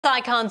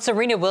Icon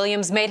Serena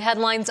Williams made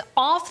headlines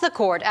off the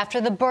court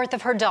after the birth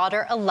of her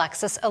daughter,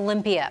 Alexis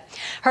Olympia.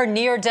 Her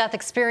near-death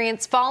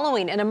experience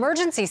following an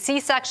emergency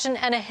C-section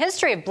and a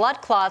history of blood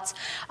clots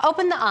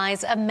opened the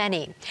eyes of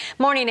many.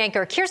 Morning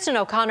anchor Kirsten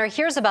O'Connor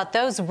hears about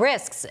those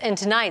risks in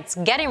tonight's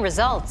Getting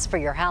Results for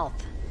Your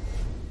Health.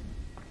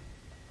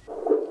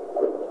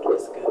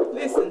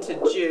 Listen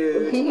to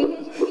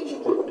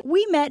Jude.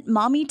 We met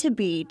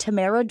mommy-to-be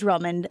Tamara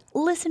Drummond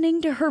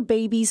listening to her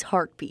baby's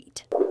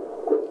heartbeat.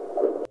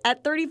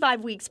 At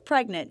 35 weeks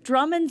pregnant,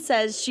 Drummond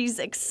says she's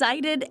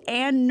excited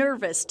and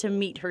nervous to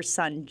meet her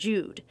son,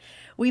 Jude.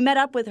 We met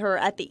up with her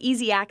at the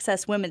Easy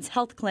Access Women's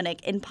Health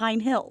Clinic in Pine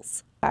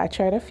Hills. I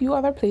tried a few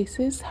other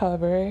places,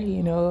 however,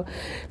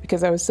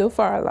 because I was so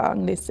far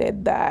along, they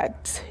said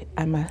that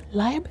I'm a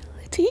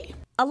liability.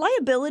 A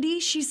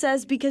liability, she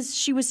says, because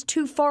she was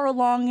too far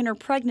along in her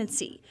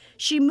pregnancy.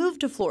 She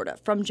moved to Florida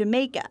from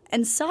Jamaica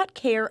and sought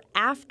care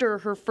after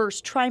her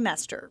first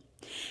trimester.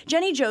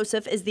 Jenny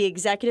Joseph is the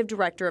executive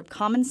director of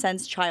Common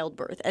Sense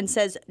Childbirth and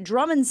says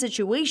Drummond's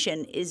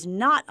situation is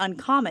not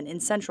uncommon in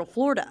Central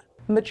Florida.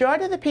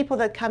 Majority of the people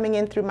that are coming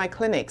in through my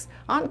clinics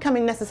aren't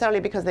coming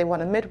necessarily because they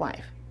want a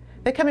midwife.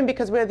 They're coming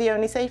because we're the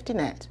only safety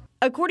net.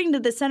 According to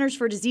the Centers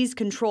for Disease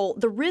Control,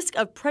 the risk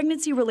of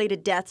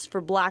pregnancy-related deaths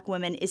for black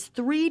women is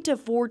 3 to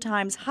 4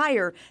 times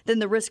higher than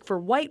the risk for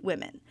white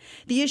women.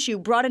 The issue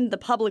brought into the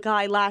public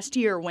eye last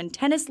year when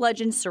tennis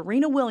legend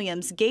Serena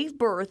Williams gave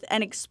birth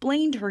and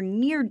explained her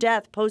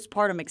near-death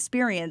postpartum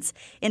experience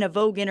in a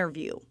Vogue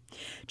interview.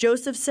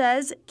 Joseph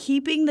says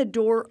keeping the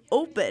door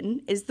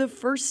open is the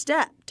first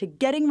step to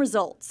getting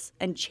results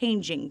and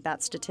changing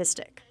that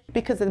statistic.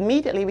 Because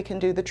immediately we can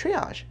do the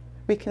triage.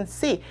 We can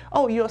see,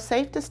 oh, you're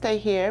safe to stay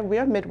here,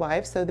 we're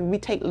midwives, so that we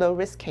take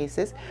low-risk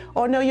cases.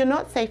 Or no, you're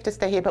not safe to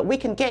stay here, but we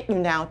can get you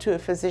now to a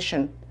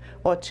physician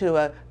or to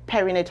a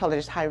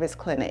perinatologist high-risk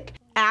clinic.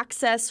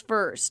 Access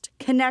first,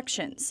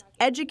 connections,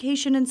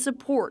 education and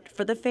support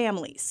for the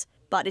families.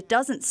 But it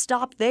doesn't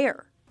stop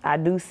there. I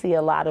do see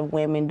a lot of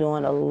women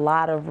doing a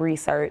lot of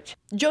research.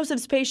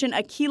 Joseph's patient,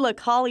 Akila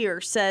Collier,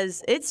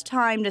 says it's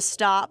time to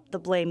stop the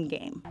blame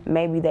game.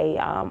 Maybe they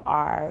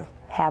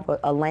have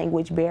a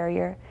language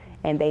barrier,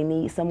 and they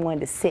need someone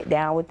to sit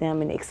down with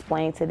them and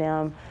explain to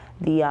them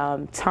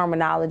the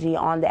terminology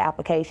on the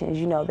applications.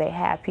 They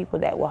have people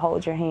that will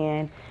hold your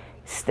hand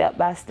step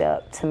by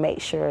step to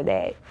make sure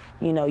that,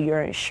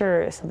 you're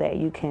insured so that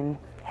you can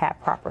have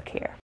proper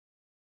care.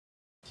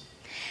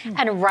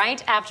 And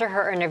right after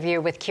her interview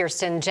with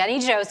Kirsten,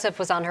 Jenny Joseph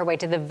was on her way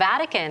to the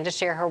Vatican to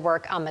share her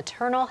work on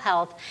maternal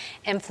health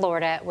in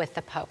Florida with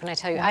the Pope. And I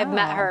tell you, wow. I've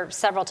met her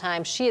several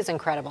times. She is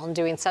incredible and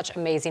doing such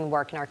amazing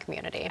work in our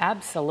community.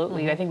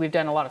 Absolutely. I think we've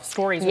done a lot of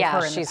stories with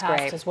her in the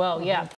past as well. Yeah.